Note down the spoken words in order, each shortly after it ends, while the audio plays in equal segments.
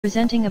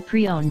Presenting a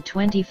pre-owned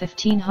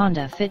 2015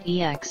 Honda Fit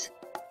EX.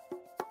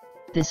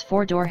 This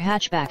four-door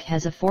hatchback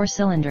has a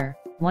four-cylinder,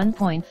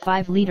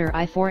 1.5-liter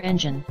i4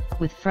 engine,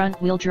 with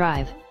front-wheel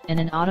drive,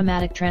 and an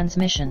automatic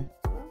transmission.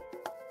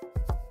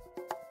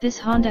 This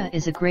Honda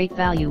is a great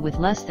value with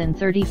less than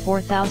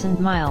 34,000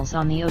 miles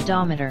on the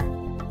odometer.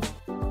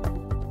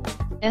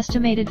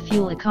 Estimated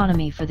fuel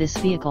economy for this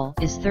vehicle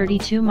is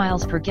 32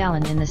 miles per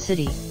gallon in the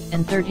city,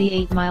 and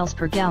 38 miles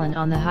per gallon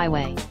on the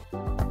highway.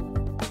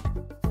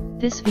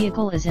 This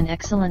vehicle is in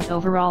excellent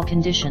overall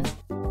condition.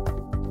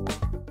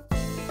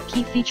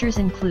 Key features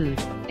include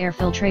air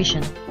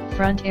filtration,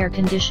 front air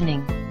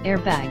conditioning,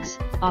 airbags,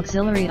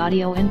 auxiliary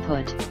audio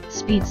input,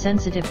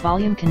 speed-sensitive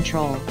volume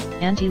control,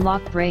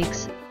 anti-lock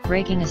brakes,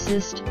 braking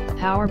assist,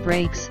 power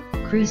brakes,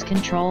 cruise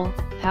control,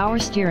 power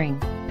steering,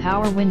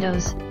 power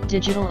windows,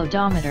 digital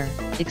odometer,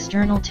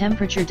 external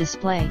temperature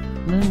display,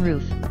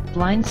 moonroof,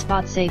 blind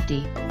spot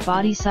safety,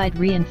 body side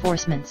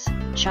reinforcements,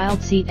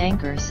 child seat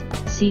anchors,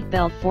 seat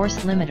belt force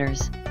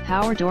limiters,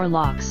 power door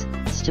locks,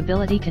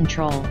 stability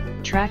control,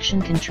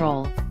 traction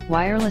control,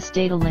 wireless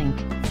data link,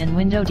 and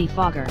window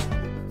defogger.